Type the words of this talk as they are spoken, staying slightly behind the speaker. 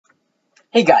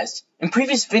Hey guys, in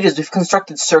previous videos we've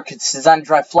constructed circuits designed to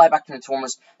drive flyback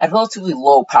transformers at relatively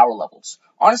low power levels.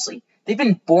 Honestly, they've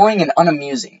been boring and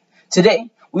unamusing. Today,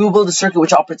 we will build a circuit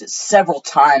which operates at several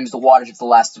times the wattage of the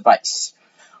last device.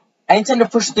 I intend to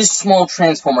push this small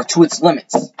transformer to its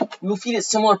limits. We will feed it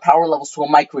similar power levels to a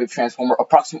microwave transformer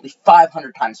approximately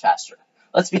 500 times faster.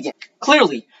 Let's begin.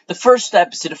 Clearly, the first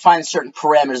step is to define certain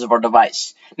parameters of our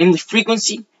device, namely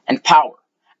frequency and power.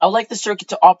 I would like the circuit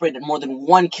to operate at more than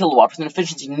 1 kilowatt with an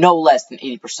efficiency no less than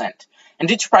 80%. And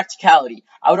due to practicality,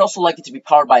 I would also like it to be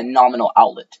powered by a nominal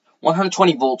outlet,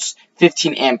 120 volts,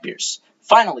 15 amperes.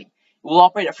 Finally, it will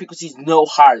operate at frequencies no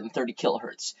higher than 30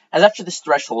 kilohertz, as after this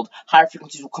threshold, higher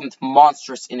frequencies will come with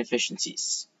monstrous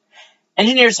inefficiencies.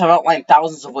 Engineers have outlined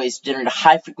thousands of ways to generate a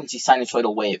high-frequency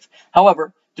sinusoidal wave.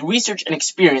 However, through research and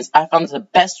experience, I have found that the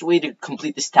best way to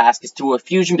complete this task is through a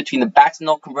fusion between the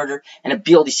back-to-null converter and a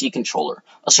BLDC controller,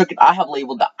 a circuit I have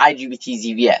labeled the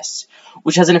IGBT-ZVS,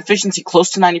 which has an efficiency close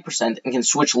to 90% and can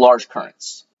switch large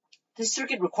currents. This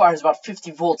circuit requires about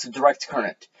 50 volts of direct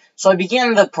current, so I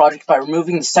began the project by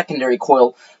removing the secondary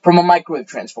coil from a microwave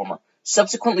transformer,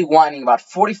 subsequently winding about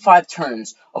 45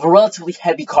 turns of a relatively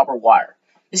heavy copper wire.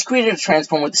 This created a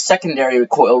transformer with a secondary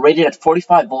coil rated at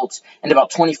 45 volts and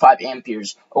about 25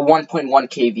 amperes, or 1.1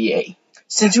 kVA.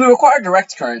 Since we require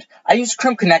direct current, I used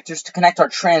crimp connectors to connect our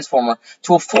transformer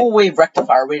to a full-wave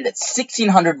rectifier rated at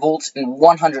 1600 volts and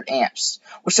 100 amps,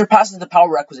 which surpasses the power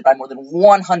requisite by more than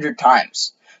 100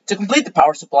 times. To complete the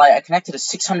power supply, I connected a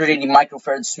 680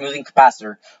 microfarad smoothing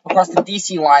capacitor across the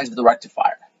DC lines of the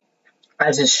rectifier,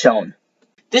 as is shown.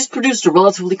 This produced a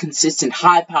relatively consistent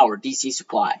high-power DC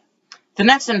supply. The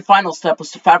next and final step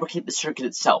was to fabricate the circuit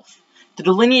itself. The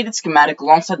delineated schematic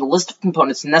alongside the list of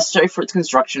components necessary for its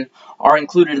construction are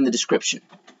included in the description.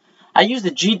 I used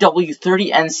the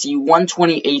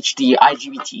GW30NC12HD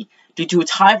IGBT due to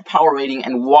its high power rating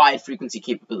and wide frequency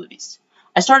capabilities.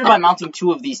 I started by mounting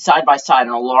two of these side by side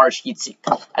on a large heatsink,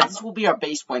 as this will be our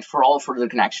base point for all further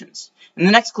connections. In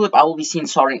the next clip, I will be seen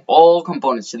soldering all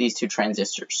components to these two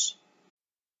transistors.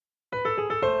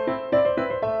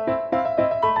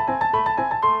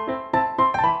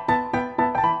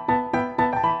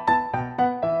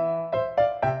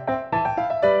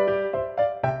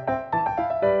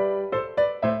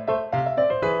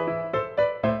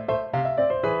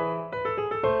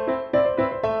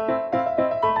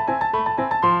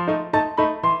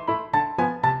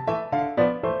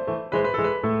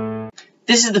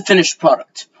 This is the finished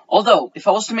product. Although, if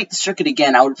I was to make the circuit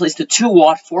again, I would replace the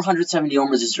 2-watt 470 ohm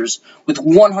resistors with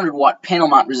 100-watt panel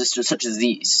mount resistors such as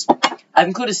these. I've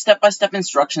included step-by-step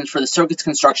instructions for the circuit's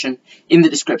construction in the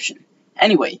description.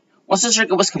 Anyway, once the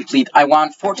circuit was complete, I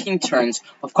wound 14 turns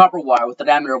of copper wire with a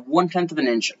diameter of 1/10 of an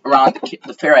inch around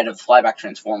the ferrite of the flyback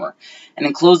transformer, and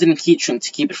enclosed it in heat shrink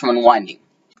to keep it from unwinding.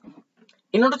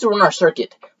 In order to run our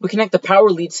circuit, we connect the power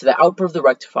leads to the output of the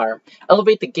rectifier,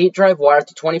 elevate the gate drive wire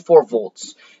to 24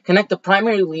 volts, connect the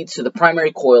primary leads to the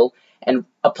primary coil, and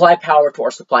apply power to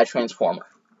our supply transformer.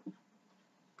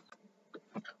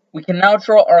 We can now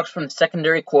draw arcs from the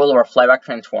secondary coil of our flyback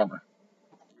transformer.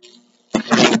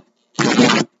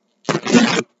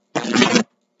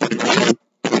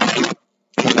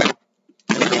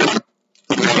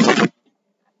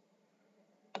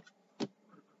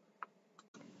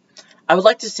 I would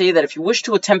like to say that if you wish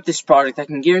to attempt this project, I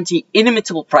can guarantee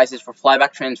inimitable prices for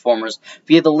flyback transformers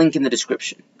via the link in the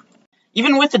description.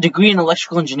 Even with a degree in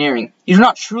electrical engineering, you do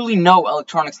not truly know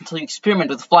electronics until you experiment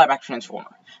with a flyback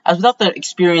transformer, as without the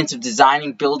experience of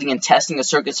designing, building, and testing a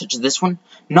circuit such as this one,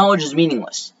 knowledge is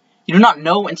meaningless. You do not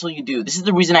know until you do. This is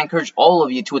the reason I encourage all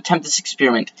of you to attempt this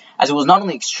experiment, as it was not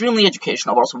only extremely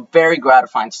educational, but also very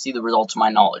gratifying to see the results of my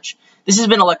knowledge. This has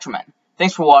been Electroman.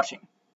 Thanks for watching.